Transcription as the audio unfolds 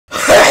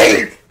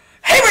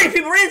Party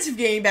people, Ransom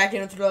Gaming back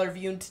in with another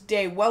review, and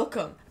today,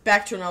 welcome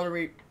back to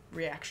another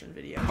reaction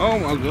video. Oh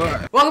my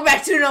god. Welcome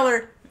back to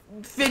another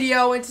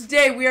video, and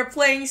today we are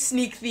playing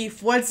Sneak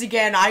Thief once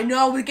again. I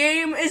know the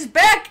game is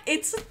back.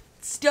 It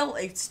still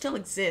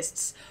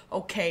exists.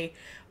 Okay.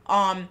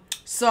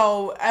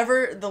 So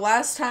the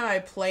last time I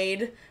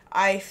played,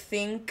 I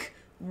think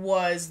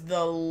was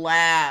the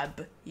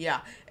lab.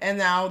 Yeah. And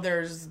now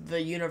there's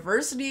the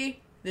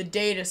university, the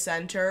data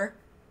center,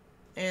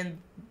 and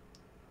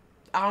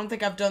I don't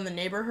think I've done the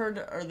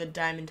neighborhood or the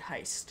diamond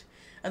heist.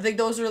 I think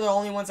those are the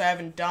only ones I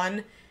haven't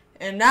done.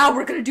 And now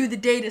we're gonna do the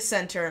data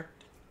center.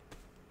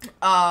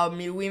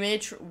 We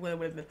might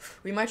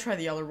try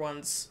the other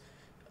ones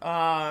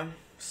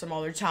some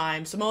other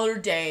time, some other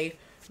day.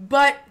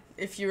 But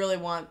if you really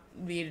want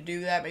me to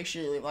do that, make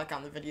sure you leave a like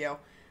on the video.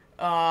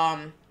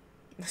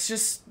 Let's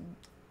just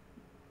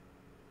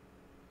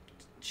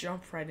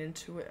jump right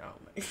into it. Oh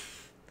my.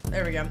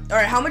 There we go. All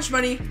right, how much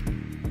money?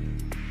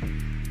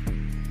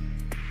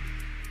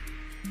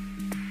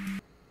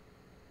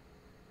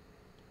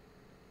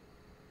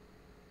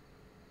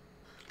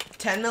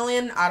 $10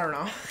 million? I don't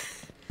know.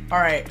 All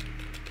right.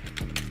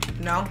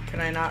 No,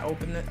 can I not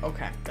open it?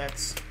 Okay,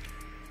 that's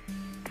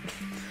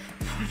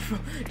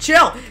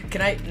chill.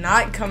 Can I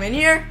not come in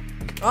here?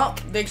 Oh,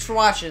 thanks for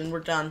watching. We're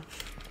done.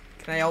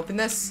 Can I open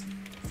this?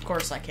 Of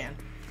course I can.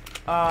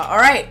 All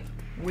right.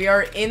 We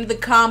are in the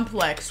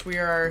complex. We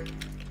are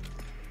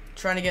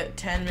trying to get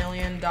 $10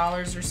 million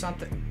or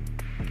something.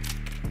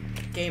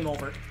 Game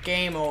over.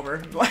 Game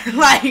over.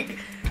 Like,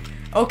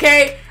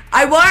 okay,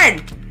 I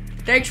won.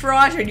 Thanks for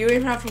watching. You don't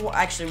even have to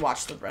actually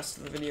watch the rest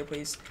of the video,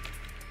 please.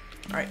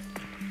 Alright.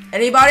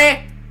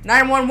 Anybody?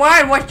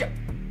 911? What?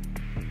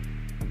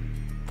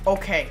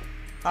 Okay.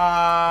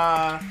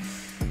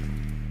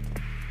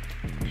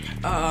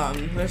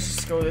 Let's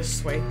just go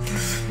this way.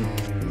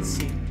 Let's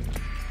see.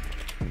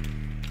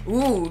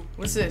 Ooh,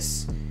 what's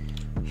this?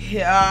 Ooh,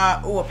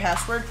 a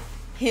password?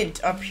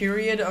 Hint, a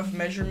period of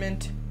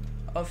measurement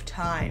of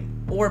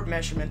time. Or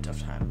measurement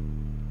of time.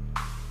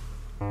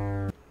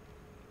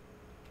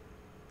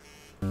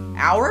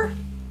 Hour?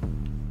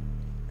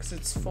 Because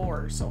it's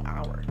 4, so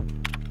hour.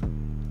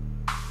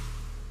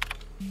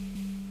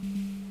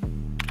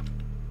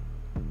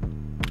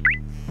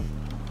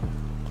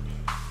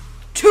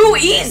 Too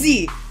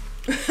easy!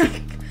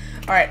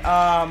 Alright,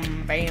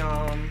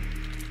 bam.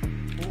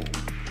 Ooh.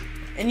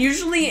 And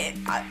usually,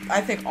 I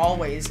think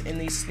always in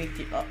these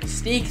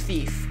Sneak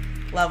Thief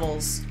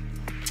levels,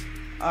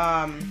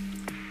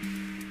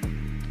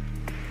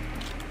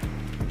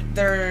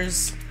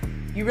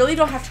 you really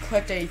don't have to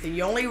collect anything.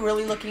 You're only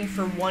really looking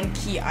for one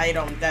key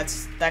item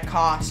that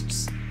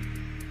costs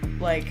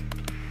like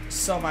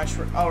so much.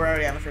 Oh, we're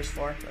already on the first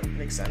floor. That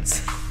makes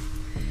sense.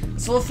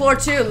 Let's go to floor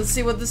 2. Let's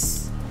see what this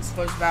is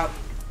supposed about.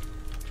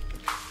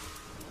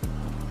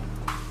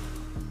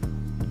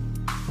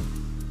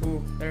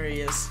 Ooh, there he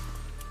is.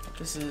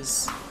 This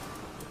is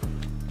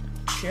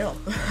chill.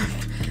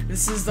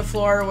 This is the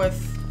floor with.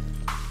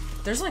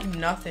 There's like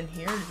nothing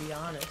here, to be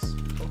honest.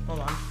 Oh,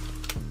 hold on.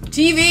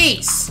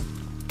 TVs.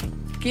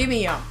 Give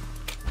me them.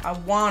 I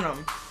want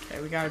them.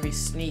 Okay, we gotta be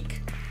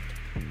Sneak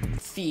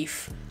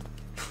Thief.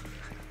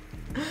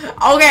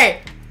 Okay.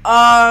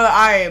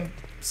 I'm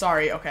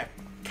sorry. Okay.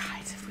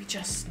 Guys, if we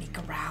just sneak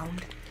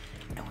around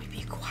and we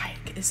be quiet,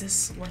 is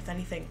this worth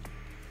anything?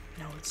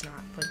 No, it's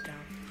not. Put it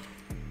down.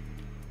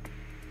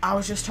 I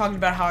was just talking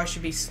about how I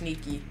should be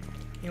sneaky.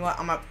 You know what?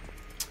 I'm up.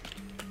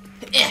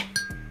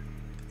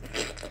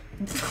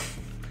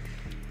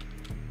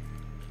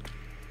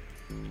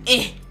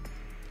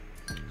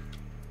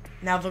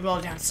 Now they'll go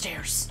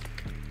downstairs.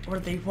 Or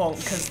they won't,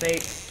 because they...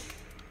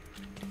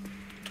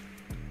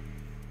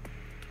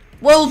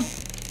 Well,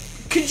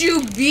 could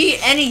you be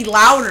any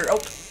louder? Oh.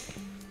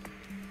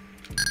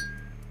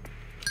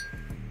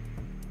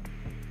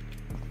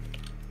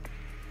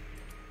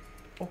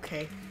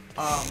 Okay.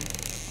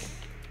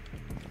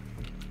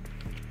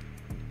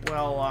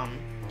 Well,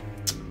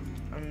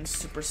 I'm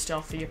super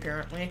stealthy,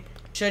 apparently.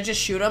 Should I just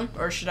shoot him?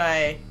 Or should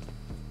I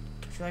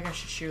feel like I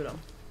should shoot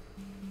him.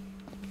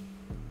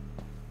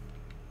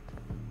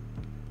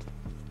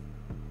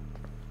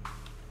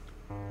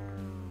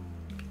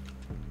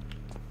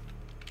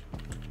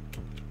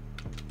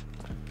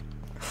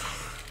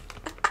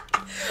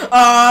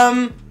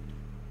 Oh!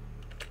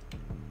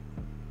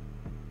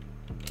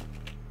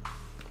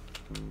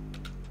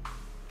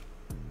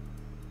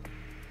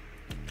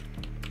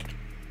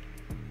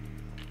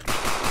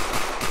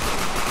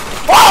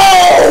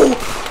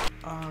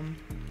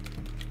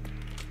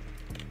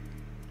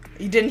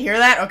 You didn't hear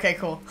that? Okay,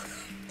 cool.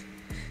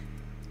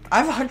 I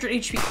have 100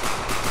 HP.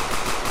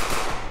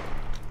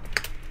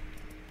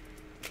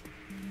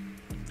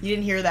 You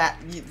didn't hear that.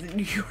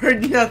 You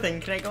heard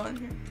nothing. Can I go in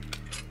here?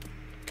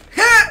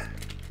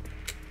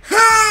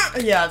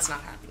 Yeah, it's not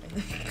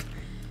happening.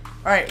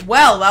 Alright,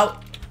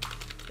 well,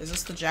 is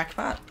this the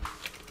jackpot?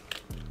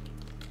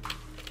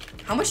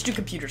 How much do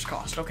computers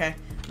cost? Okay.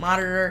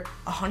 Monitor,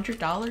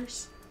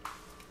 $100?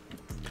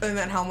 And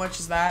then how much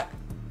is that?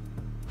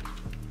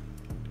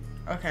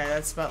 Okay,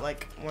 that's about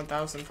like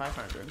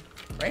 1,500,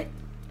 right?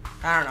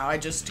 I don't know, I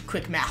just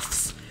quick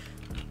maths.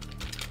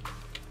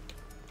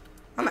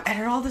 I'm gonna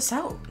edit all this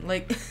out,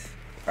 like,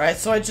 alright,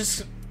 so I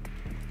just,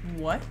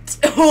 what?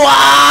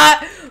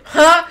 What?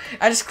 Huh?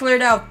 I just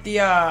cleared out the,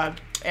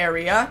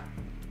 area.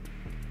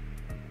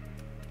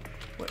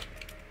 What?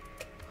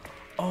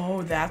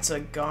 Oh, that's a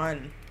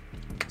gun.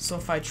 So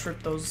if I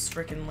trip those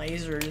freaking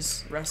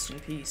lasers, rest in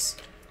peace.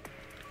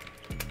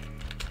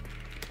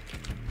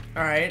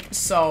 Alright,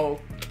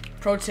 so,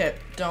 pro tip,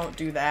 don't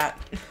do that.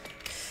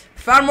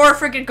 Found more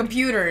freaking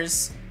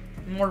computers.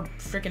 More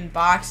freaking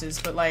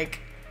boxes, but like,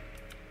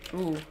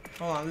 ooh,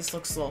 hold on, this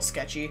looks a little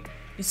sketchy.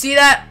 You see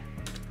that?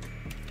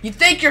 You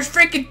think you're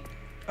freaking,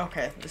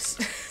 okay, this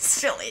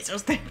still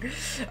lasers there.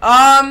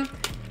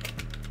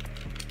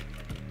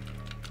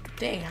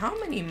 Dang, how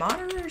many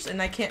monitors?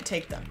 And I can't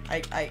take them.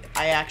 I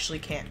actually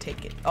can't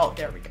take it. Oh,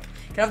 there we go.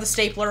 Can I have the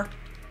stapler?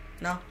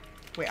 No?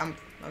 Wait, I'm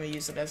gonna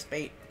use it as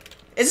bait.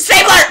 It's a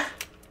stapler!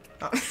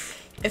 Oh.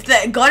 If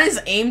the gun is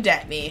aimed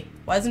at me,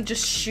 why doesn't it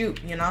just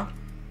shoot, you know?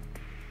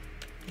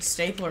 The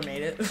stapler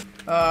made it.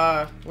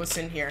 What's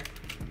in here?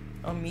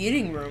 A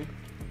meeting room.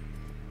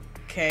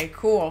 Okay,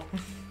 cool.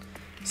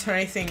 Is there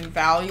anything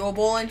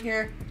valuable in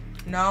here?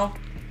 No?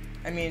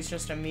 I mean, it's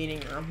just a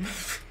meeting room.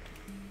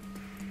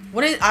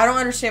 What is, I don't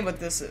understand what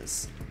this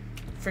is.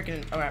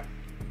 Freaking, okay.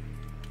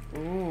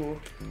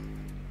 Ooh.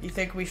 You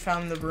think we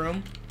found the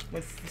room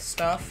with the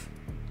stuff?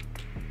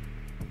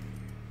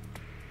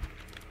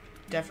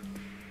 That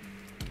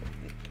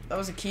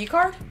was a key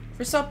card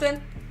for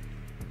something?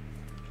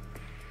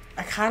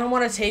 I kind of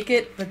want to take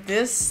it, but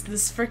this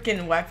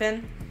freaking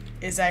weapon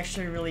is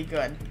actually really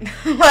good.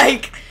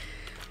 Like,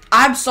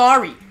 I'm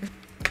sorry.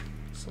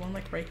 Someone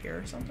like right here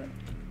or something?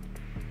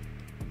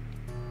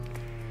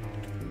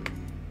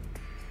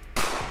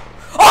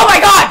 Oh my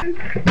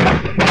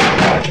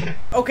god!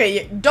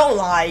 Okay, don't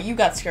lie. You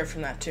got scared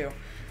from that too.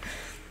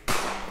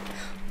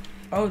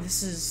 Oh,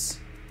 this is...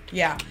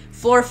 Yeah.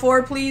 Floor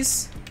 4,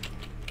 please.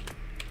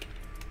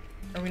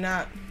 Are we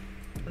not...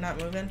 We're not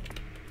moving?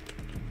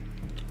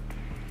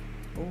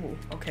 Ooh,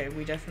 okay,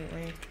 we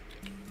definitely...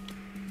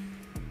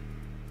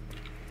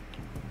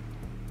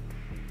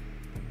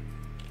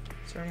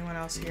 Is there anyone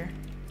else here?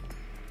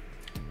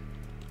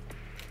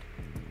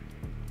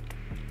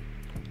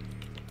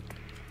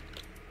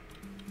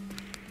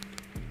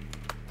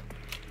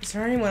 Is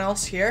there anyone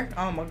else here?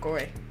 Oh my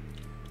god.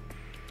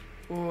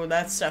 Ooh,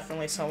 that's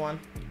definitely someone.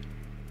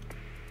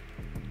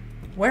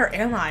 Where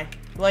am I?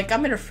 Like,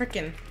 I'm in a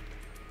freaking...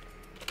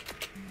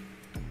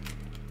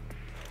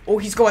 Oh,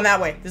 he's going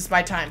that way. This is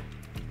my time.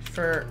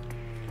 For...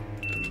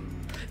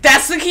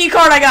 That's the key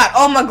card I got!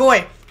 Oh my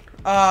god.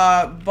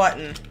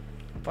 Button.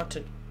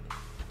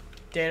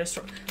 Data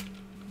store.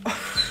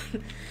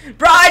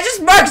 Bro, I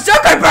just marked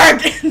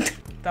Zuckerberg!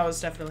 That was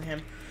definitely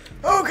him.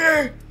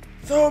 Okay,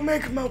 so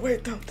make my way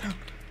downtown.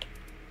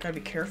 Gotta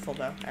be careful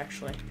though,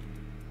 actually.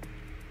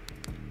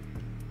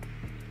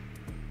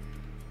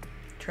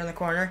 Turn the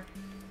corner.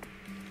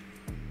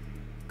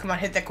 Come on,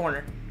 hit that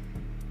corner.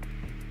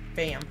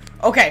 Bam.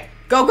 Okay,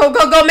 go, go,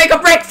 go, go, make a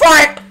break for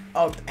it!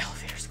 Oh, the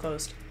elevator's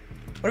closed.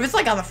 What if it's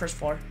like on the first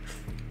floor?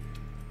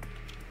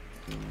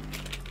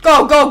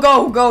 Go, go,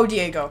 go, go,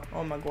 Diego.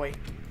 Oh my god.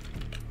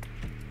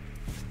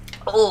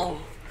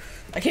 Oh,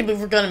 I can't believe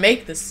we're gonna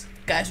make this.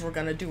 Guys, we're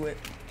gonna do it.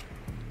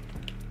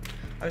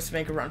 I'm just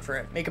make a run for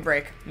it. Make a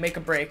break. Make a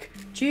break.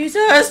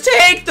 Jesus,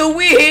 take the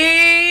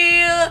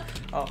wheel!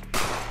 Oh.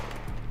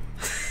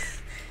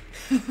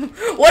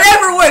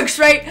 Whatever works,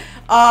 right?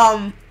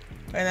 And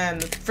then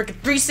the freaking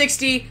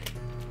 360.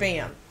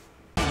 Bam.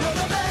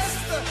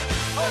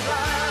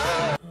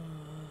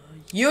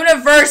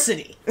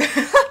 University.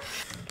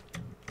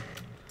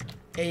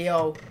 Hey,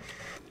 yo.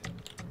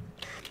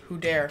 Who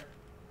dare?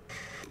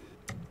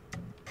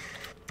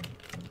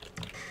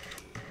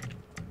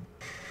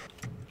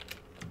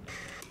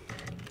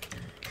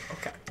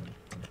 Okay.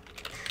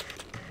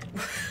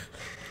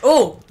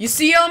 Oh, you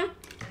see him?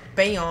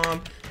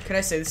 Bam. Can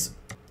I say this?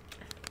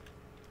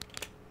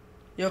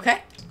 You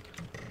okay?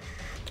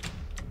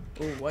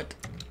 Oh, what?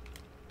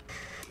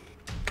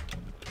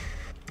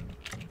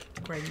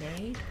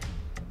 Grenade?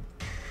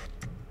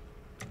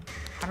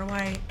 How do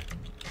I...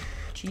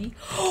 G?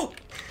 Oh!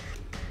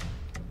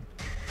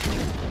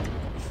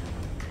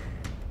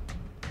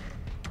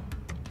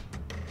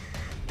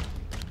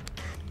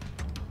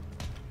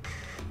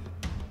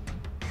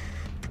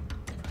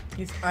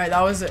 Alright,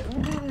 that was it.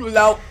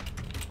 No.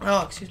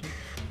 Oh, excuse me.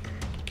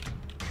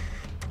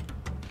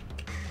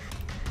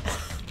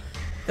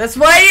 That's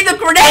what I need the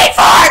grenade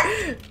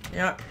for!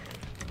 Yeah.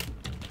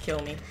 Kill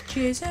me.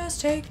 Jesus,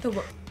 take the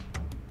wo-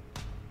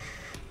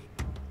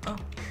 Oh.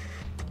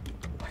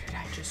 What did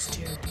I just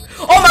do?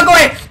 Oh my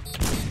god!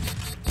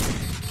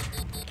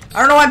 I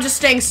don't know why I'm just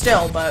staying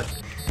still, but...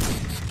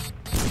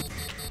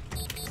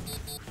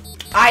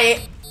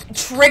 I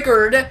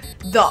triggered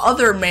the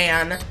other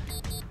man.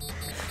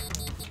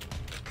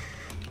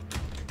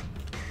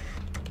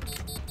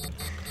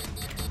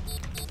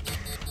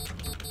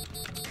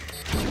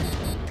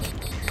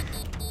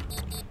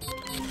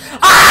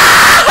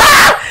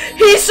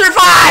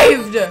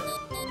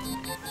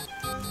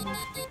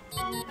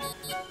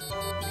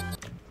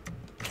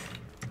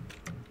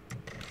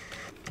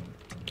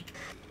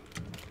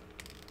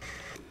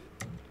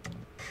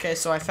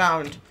 so I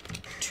found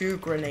 2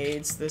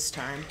 grenades this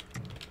time.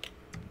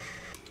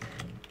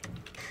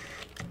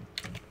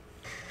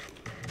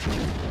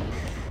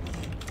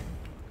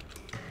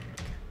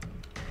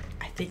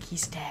 I think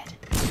he's dead.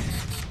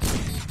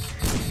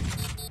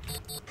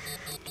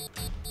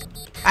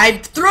 I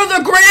threw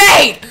the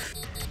grenade!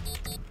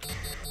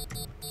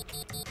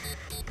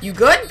 You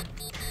good?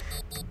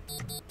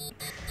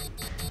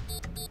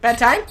 Bad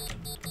time?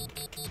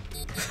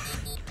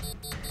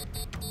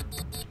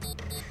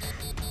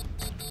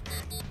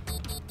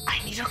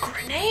 I need a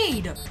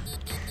grenade!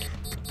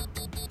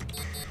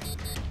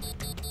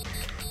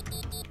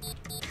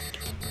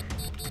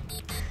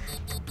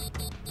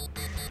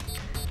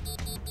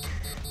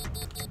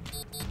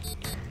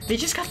 They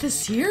just got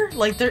this here?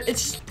 Like,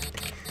 it's...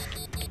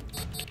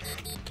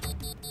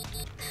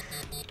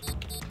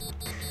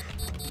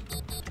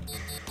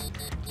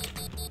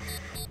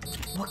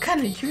 What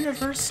kind of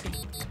university?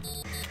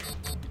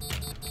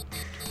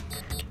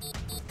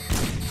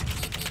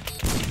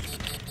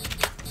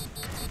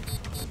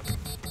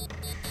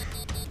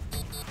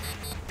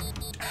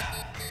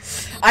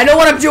 I know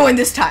what I'm doing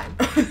this time.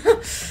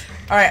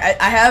 Alright,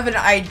 I have an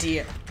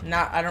idea.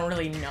 I don't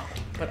really know,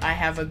 but I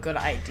have a good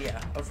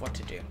idea of what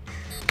to do.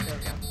 There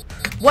we go.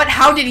 What?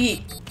 How did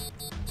he...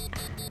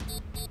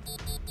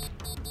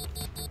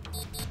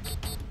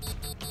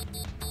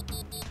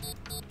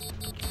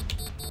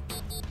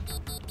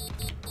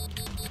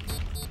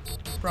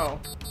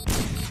 Bro.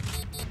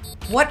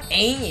 What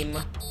aim?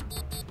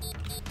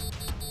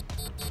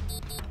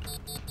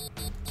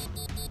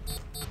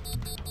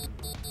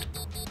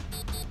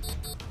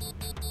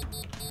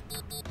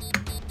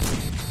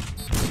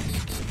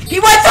 He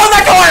went through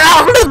the door!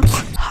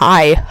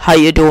 Hi, how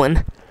you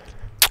doing?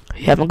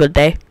 You having a good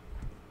day?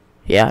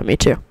 Yeah, me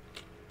too.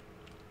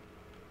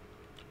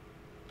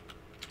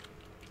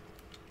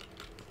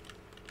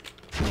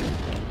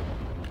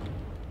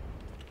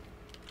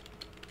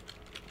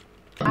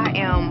 I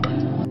am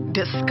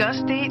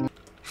disgusted.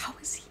 How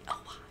is he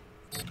alive?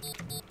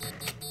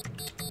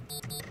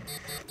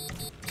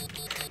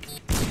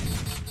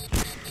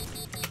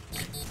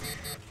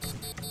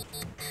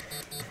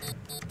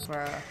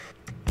 Bruh.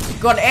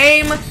 Good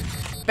aim.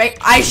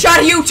 I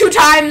shot you 2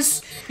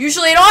 times.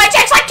 Usually it only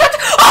takes like 2.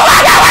 Oh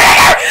my god!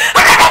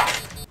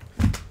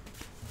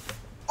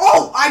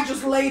 Oh, I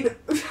just laid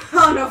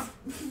on a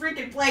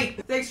freaking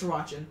plate. Thanks for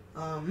watching.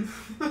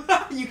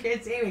 You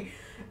can't see me.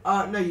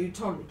 No, you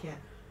totally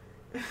can't.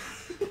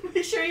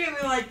 Make sure you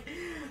like,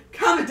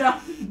 comment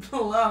down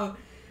below,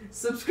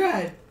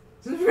 subscribe,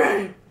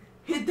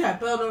 hit that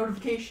bell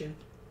notification.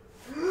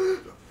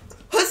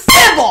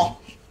 Assemble!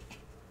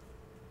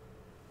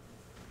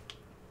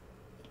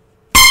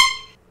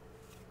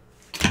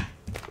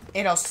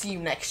 And I'll see you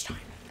next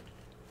time.